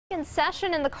in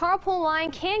session and the carpool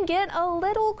line can get a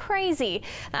little crazy.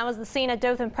 That was the scene at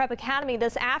Dothan Prep Academy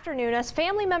this afternoon as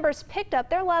family members picked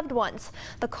up their loved ones.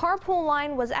 The carpool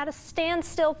line was at a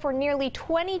standstill for nearly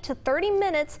 20 to 30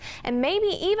 minutes and maybe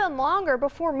even longer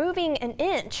before moving an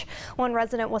inch. One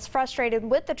resident was frustrated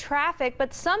with the traffic,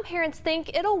 but some parents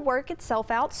think it'll work itself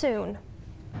out soon.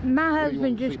 My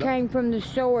husband just came from the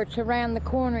store. It's around the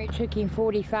corner. It took him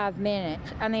 45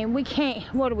 minutes. I mean, we can't,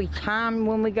 what do we time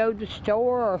when we go to the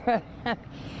store?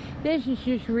 This is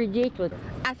just ridiculous.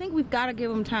 I think we've got to give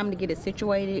them time to get it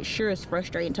situated. Sure, it's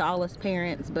frustrating to all us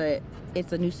parents, but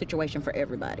it's a new situation for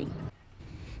everybody.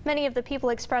 Many of the people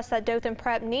expressed that Dothan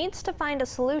Prep needs to find a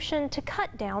solution to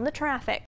cut down the traffic.